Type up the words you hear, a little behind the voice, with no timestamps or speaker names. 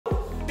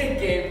Big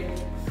game.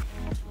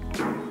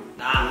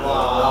 Nah.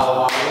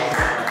 Wow.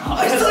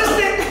 He's touched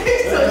it!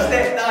 He's touched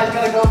it! Nah, he's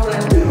gotta go for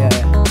it. Yeah.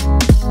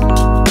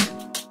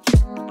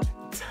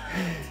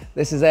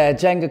 This is a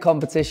Jenga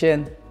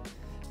competition,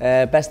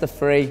 best of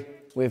 3,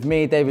 with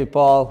me, David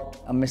Ball,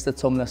 and Mr.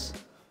 Tumnus.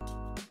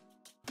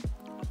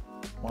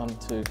 1,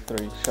 2,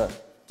 3, show.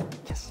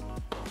 Yes.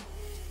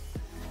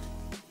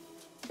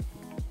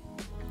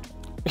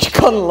 You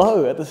got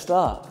low at the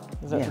start.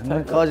 Is that I'm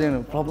not causing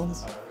any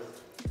problems.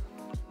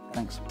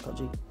 Thanks,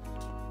 Koji.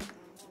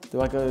 Do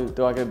I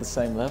go the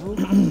same level?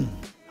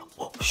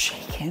 Oh,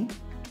 shaking.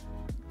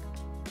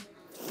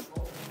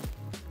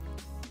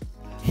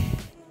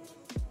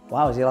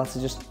 Wow, is he allowed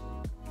to just...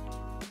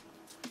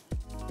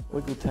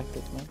 Wiggle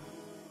tactics, man.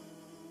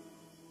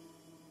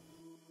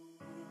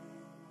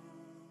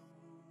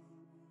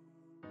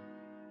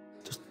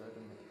 Just...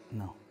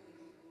 No.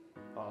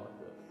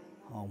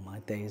 Oh my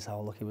days, how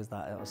lucky was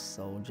that? It was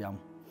so jam.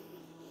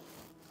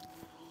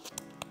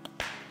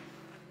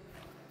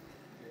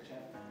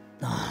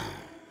 No.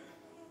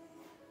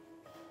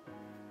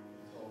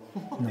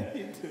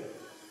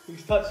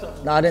 He's touched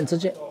something. No, I didn't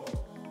touch it. Oh,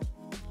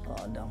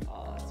 damn.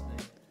 Oh, that's me.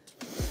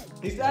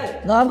 He's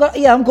dead. No,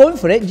 I'm going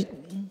for it.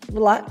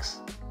 Relax.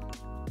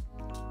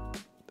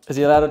 Is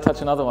he allowed to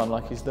touch another one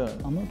like he's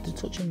doing? I'm not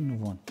touching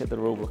another one. Get the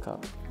rule book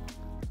up.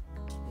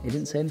 He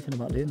didn't say anything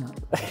about doing that.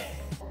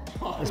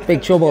 It's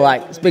big trouble,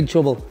 like, it's big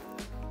trouble.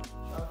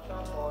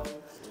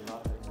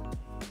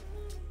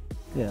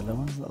 Yeah, the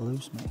ones that are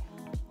loose, mate.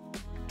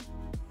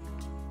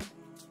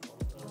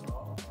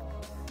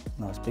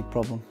 No, it's a big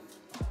problem.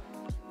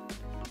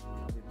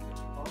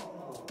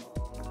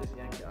 Just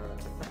yank it, I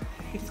reckon.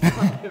 He's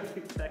got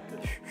every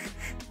tactic.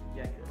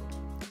 Yank it.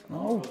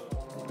 No.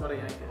 He's got to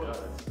yank it.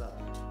 Right, start.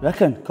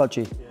 Reckon,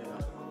 Kochi? Yeah.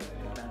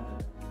 Band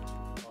it.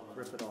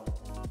 Rip it off.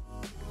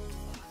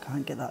 I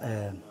can't get that.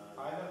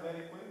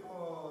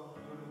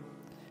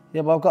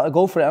 Yeah, but I've got to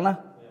go for it, haven't I?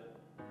 Yeah.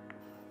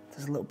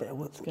 There's a little bit of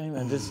work. Game,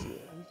 man. Just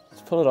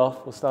pull it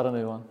off. We'll start a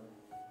new one.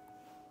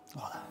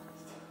 Oh,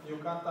 you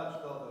can't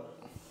touch the other.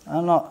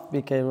 I'm not.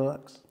 BK,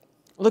 relax.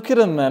 Look at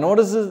him, man. What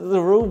is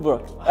the rule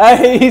book?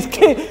 Hey, he's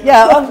kidding.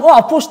 Yeah,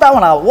 I pushed that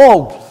one out.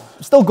 Whoa.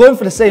 I'm still going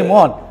for the same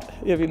one.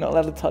 Yeah, but you're not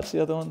allowed to touch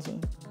the other ones.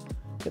 Man.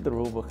 Get the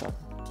rule book up.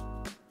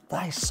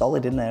 That is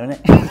solid in there, isn't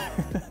it?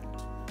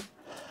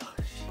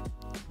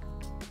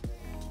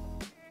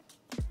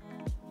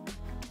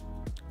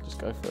 Just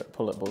go for it.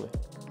 Pull it, bully.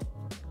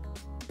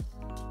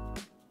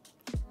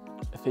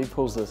 If he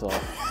pulls this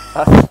off,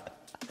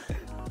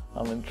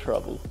 I'm in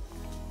trouble.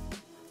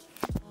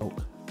 Oh.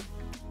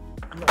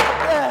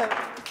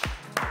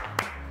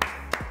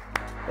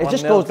 It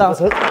just goes down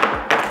to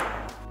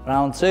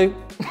round 2.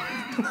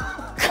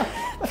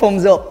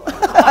 Thumbs up. 1-0.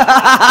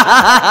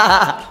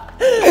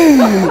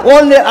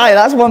 Aye,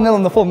 that's 1-0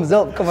 on the thumbs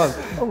up. Come on.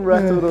 I'm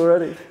rattled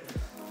already.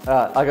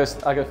 Alright,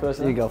 I go first.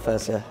 Then. You go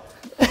first, yeah.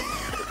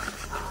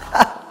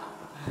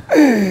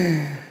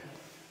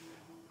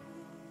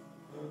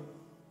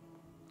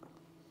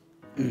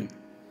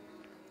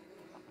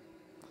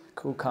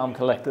 Cool, calm,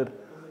 collected.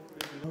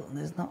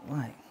 There's not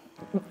like.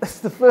 It's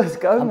the first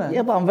go, man.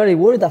 Yeah, but I'm very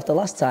worried after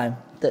last time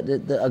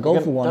that I go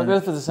for one. Don't go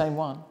for the same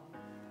one.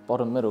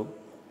 Bottom, middle.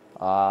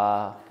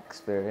 Ah,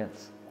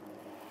 experience.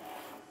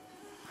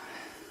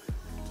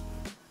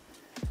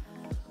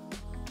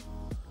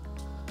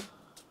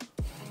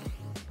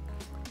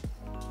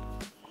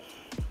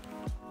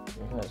 You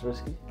think that's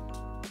risky?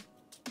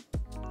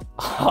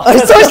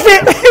 He's touched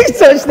it! He's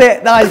touched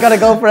it! No, he's got to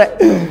go for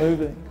it.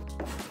 Moving.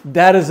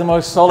 That is the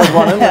most solid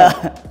one, isn't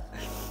it?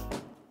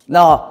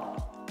 No.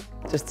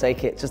 Just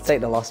take it. Just take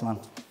the loss, man.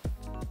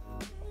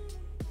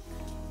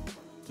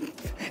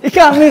 You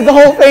can't lose the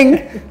whole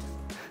thing.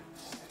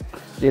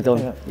 You're done.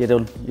 Yeah. You're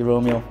done. You're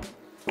Romeo.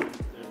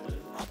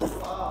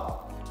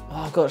 Oh,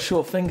 I've got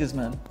short fingers,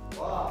 man.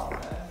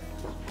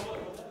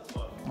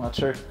 Not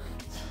true.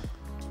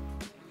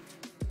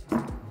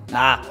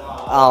 Nah.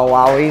 Oh,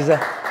 wow. Easy.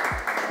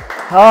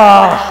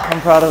 Oh,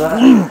 I'm proud of that.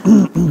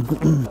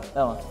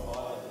 That one.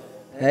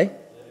 Hey?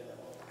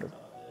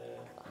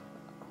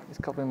 He's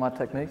copying my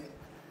technique.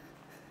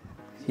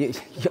 You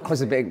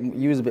was a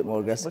bit more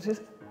aggressive. What is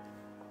it?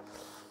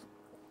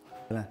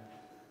 Yeah.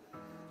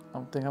 I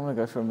think I'm going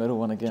to go for a middle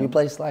one again. Do you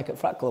play like at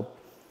frat club?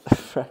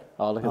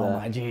 Oh, look at Oh that.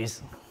 my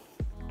jeez.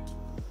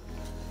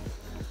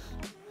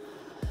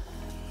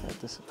 Played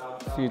this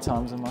a few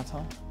times in my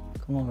time.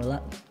 Come on,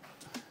 relax.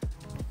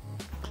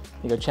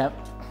 You go, champ.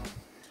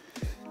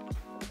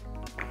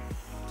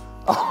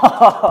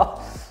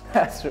 Oh,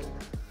 that's true.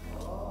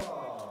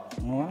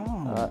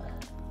 Wow.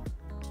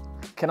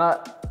 Can I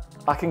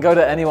can go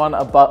to anyone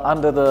above,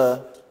 under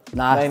the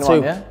main 2.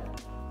 one, yeah?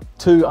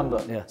 2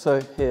 under. Yeah. So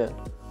here.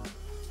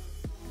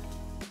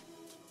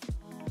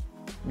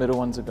 Middle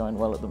ones are going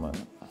well at the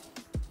moment.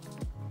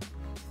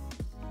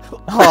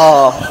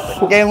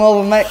 Oh, game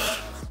over, mate.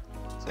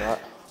 It's alright.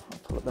 I'll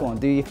pull it back. Go on,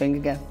 do your thing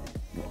again.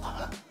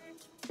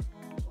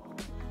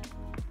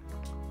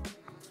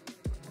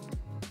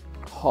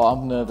 Oh,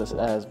 I'm nervous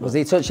as. Was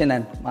he touching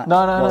then? Like,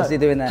 No, no, what no. was he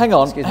doing there? Hang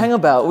on, Excuse me. hang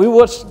about. We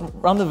watched,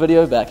 run the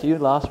video back. You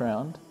last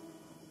round.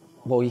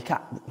 Well, you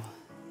can't.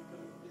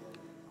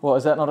 What,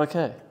 is that not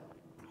okay?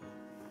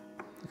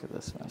 Look at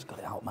this, man. Just got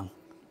it out, man.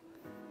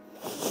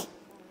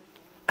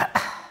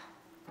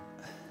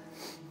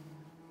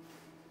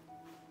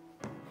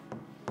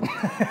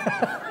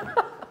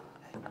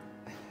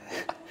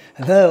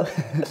 Hello?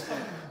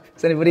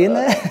 Is anybody in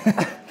there?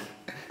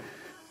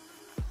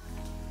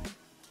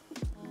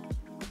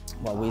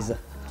 What a Weezer.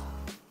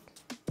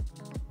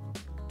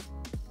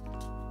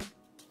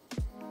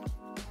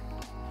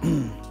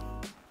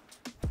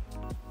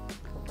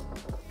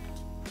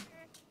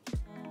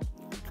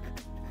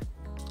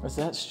 Is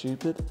that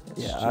stupid? That's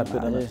Yeah,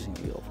 stupid, I isn't don't it? think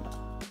you go for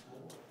that.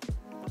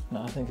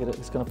 No, I think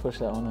it's going to push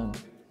that one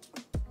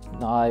in.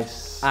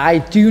 Nice. I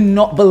do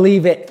not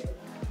believe it.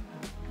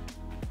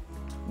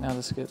 Now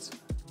the skids.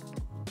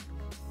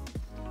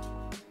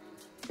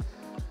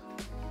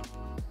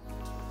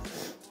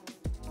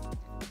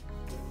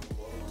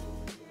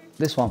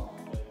 This one.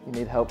 You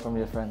need help from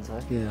your friends,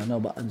 eh? Yeah, I know,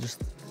 but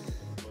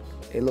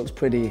it looks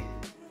pretty.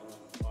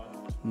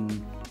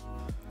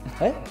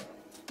 Hey,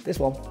 this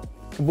one.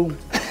 Kaboom.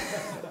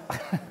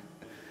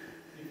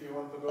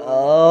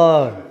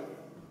 Oh.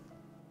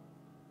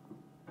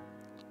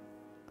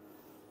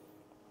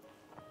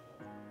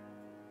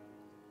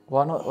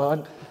 Why not? Why?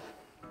 You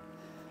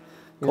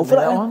Go didn't for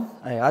do that one.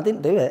 Hey, I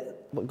didn't do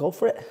it, but go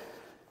for it.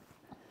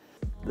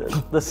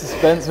 The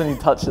suspense when you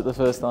touch it the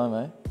first time,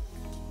 eh?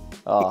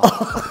 Oh.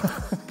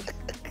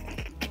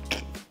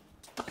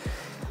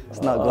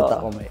 It's not good,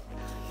 that one, mate.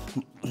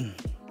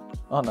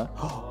 Oh no.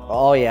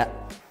 Oh, yeah.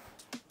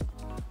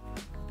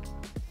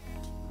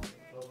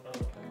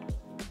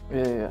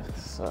 Yeah.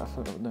 Sorry, I forgot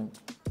what I'm doing.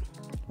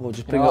 We'll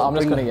just You bring know up. what, I'm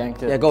just bring gonna up-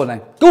 yank it. Yeah, go on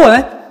then. Go on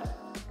then.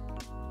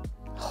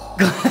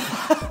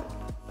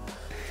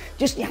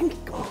 Just yank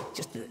it. Go on.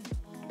 Just do it.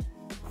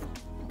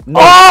 No.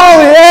 Oh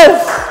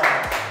yes!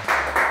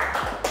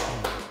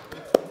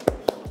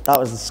 That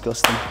was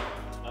disgusting.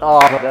 Oh,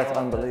 that's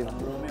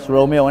unbelievable. It's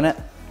Romeo, innit?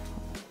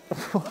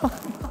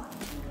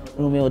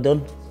 Romeo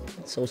done.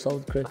 So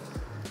solid, Chris.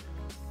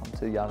 I'm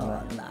too young,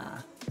 man. Nah.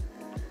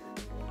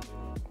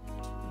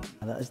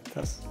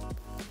 That's.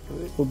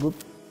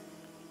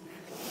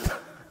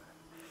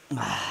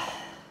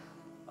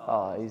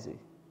 Oh, easy.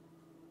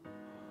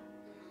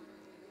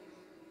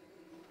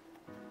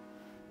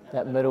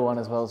 That middle one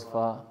as well is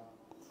far.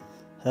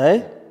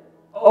 Hey?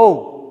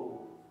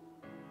 Oh!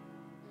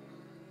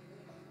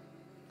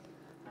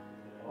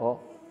 Oh.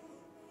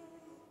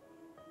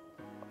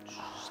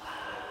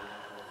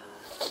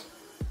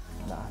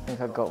 Nah, I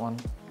think I got one.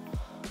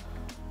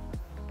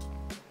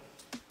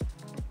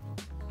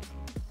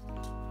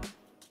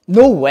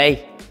 No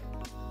way.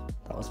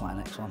 That was my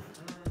next one.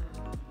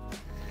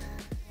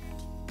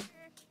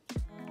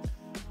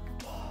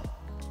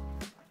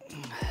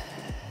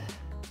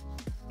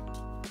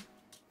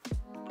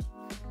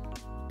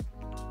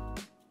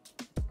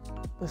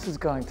 This is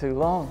going too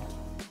long.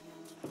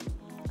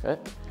 Okay,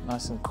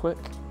 nice and quick.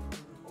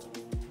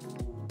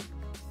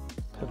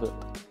 Pivot.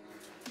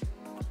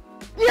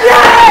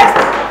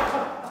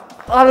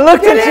 I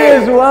looked at you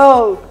as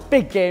well.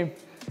 Big game.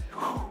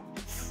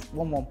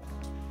 1-1.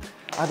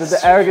 I did the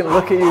arrogant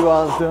look at you while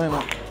I was doing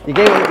it. You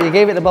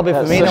gave it to Bobby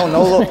Firmino.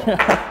 No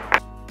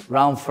look.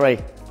 Round 3.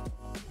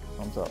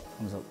 Thumbs up.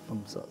 Thumbs up.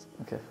 Thumbs up.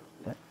 Okay.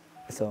 Yeah.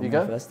 So You me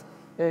go? first.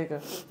 Yeah, you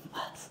go.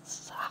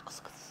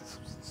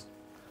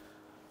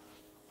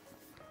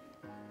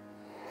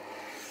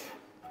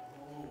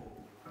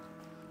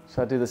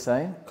 Should I do the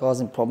same?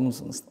 Causing problems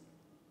and stuff.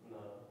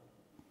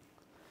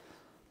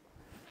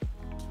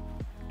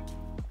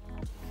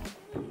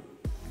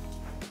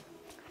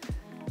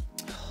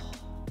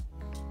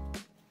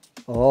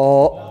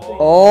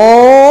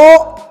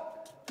 Oh!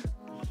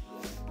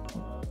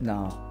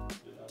 No.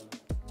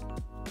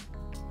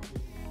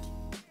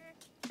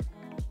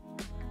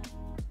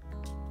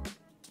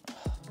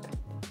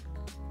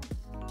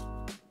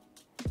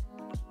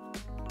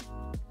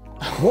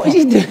 What are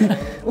you doing?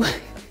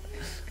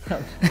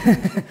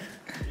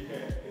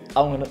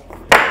 I'm gonna.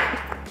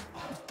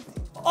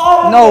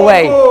 No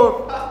way.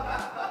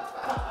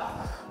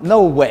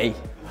 No way.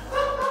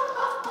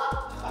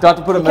 Do I have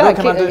to put a middle?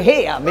 Can I do? Hit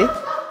it at me.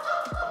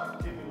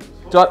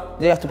 Do I?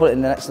 You have to put it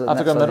in the next. I have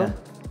to go one, middle.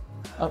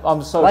 yeah.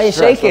 I'm so. Why are you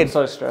stressed. shaking? I'm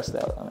so stressed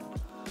out. I mean,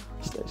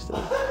 stay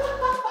still.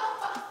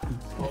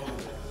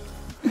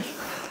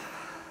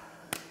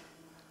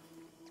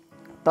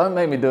 Don't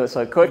make me do it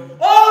so quick.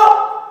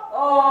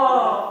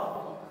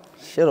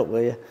 Shut up,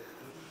 will you?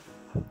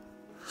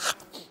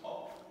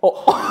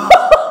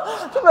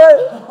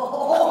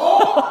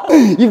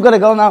 You've got to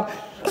go now.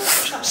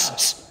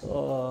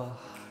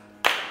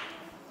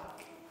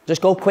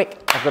 Just go quick.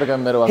 I've got to go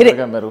middle. I've Hit got to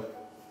it. go middle.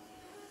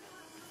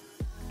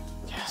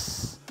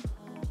 Yes.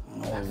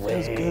 That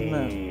feels good,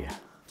 man.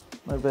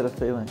 No better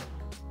feeling.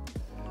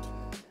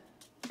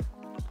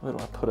 Where do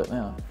I put it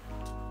now?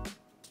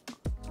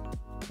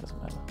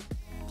 Doesn't matter.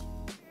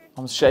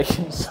 I'm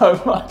shaking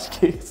so much,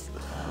 Keith.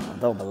 I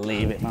don't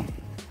believe it, man.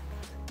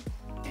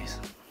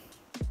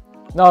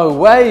 No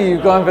way,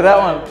 you're going for that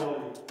one.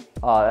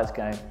 Oh, that's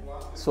game.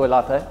 Soy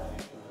latte.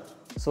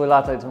 Soy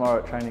latte tomorrow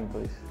at training,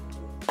 please.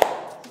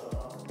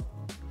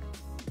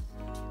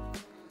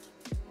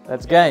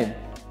 That's game.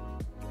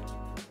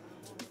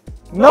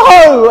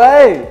 No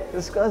way!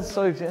 This guy's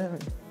so jammy.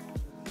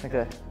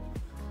 Okay.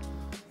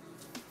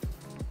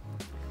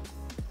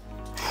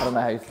 I don't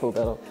know how you pulled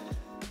that off.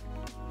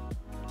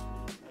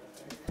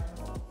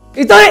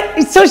 He's done it!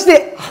 He's touched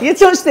it! You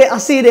touched it! I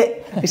seen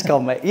it! It's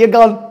gone, mate. You're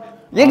gone.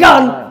 You're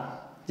gone! No.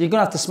 You're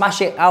gonna have to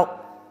smash it out.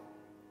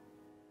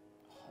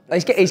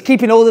 He's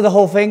keeping hold of the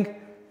whole thing.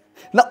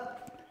 No.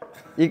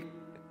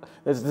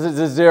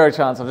 There's zero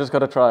chance. I've just got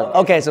to try.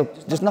 Okay, so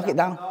just knock it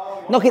down.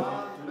 Knock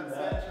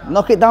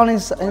it down in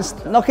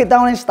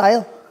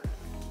style.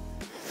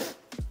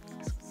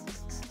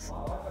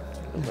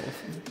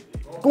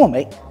 Go on,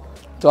 mate.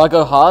 Do I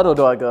go hard or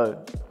do I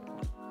go?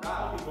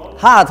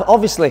 Hard,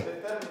 obviously.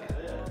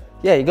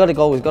 Yeah, you gotta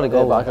go. We've gotta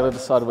go. Yeah, but I gotta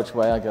decide which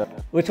way I go.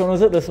 Which one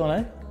was it? This one,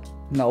 eh?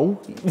 No.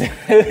 I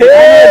know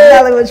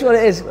exactly which one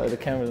it is. So the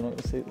camera's not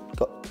gonna see it.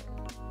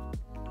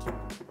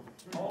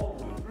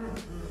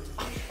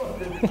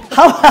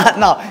 How?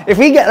 No, if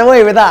we get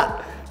away with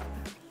that,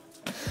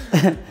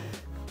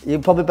 you're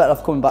probably better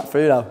off coming back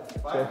through now.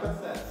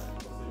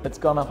 It's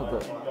gone up a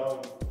bit.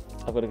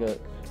 I've got to go.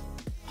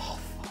 Oh,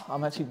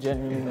 I'm actually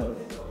genuinely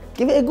nervous.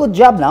 Give it a good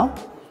jab now.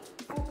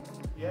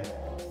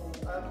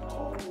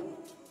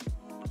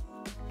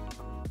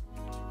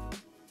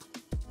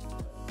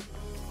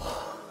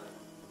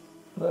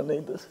 I don't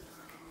need this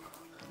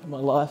in my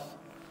life.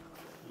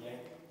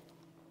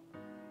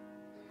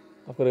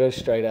 I've got to go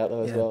straight out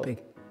though as well.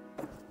 Big.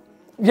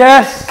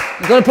 Yes!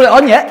 You gotta put it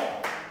on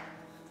yet?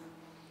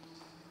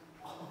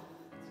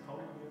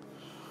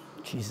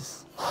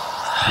 Jesus.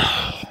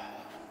 I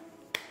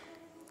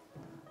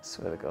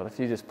swear to God, if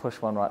you just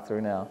push one right through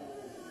now,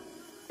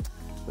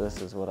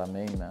 this is what I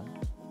mean, man.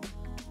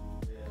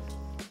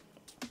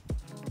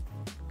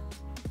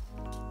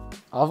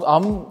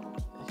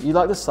 You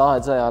like the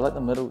sides, eh? I like the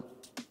middle.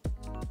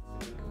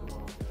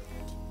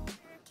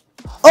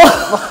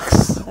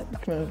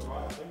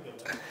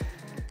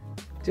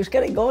 Just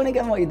get it going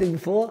again, what you did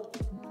before.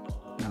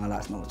 No,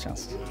 that's not a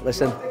chance.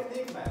 Listen.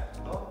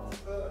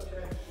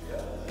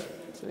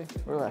 See,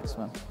 relax,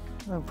 man.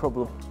 No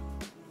problem.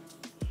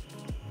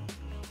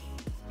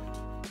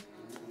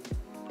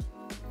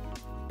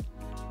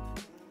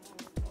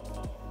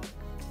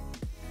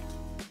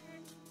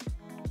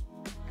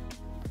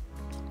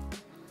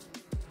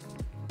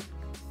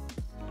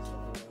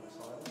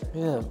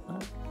 Yeah,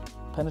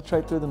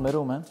 penetrate through the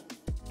middle, man.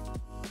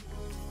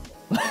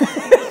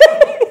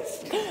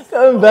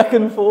 Going back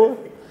and forth.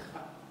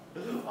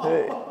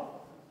 Hey.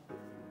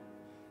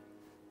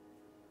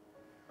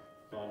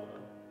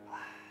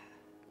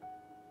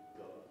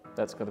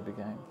 That's got to be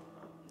game.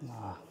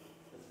 Nah.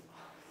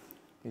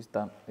 He's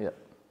done. Yeah.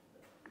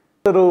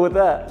 Little with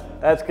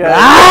that. That's good.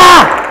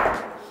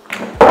 Ah!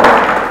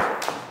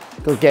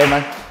 Good game,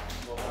 man.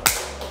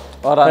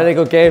 Well done. Very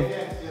good game.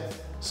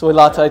 Soy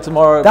latte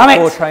tomorrow Damn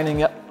before it. training.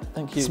 Yep.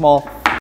 Thank you. Small.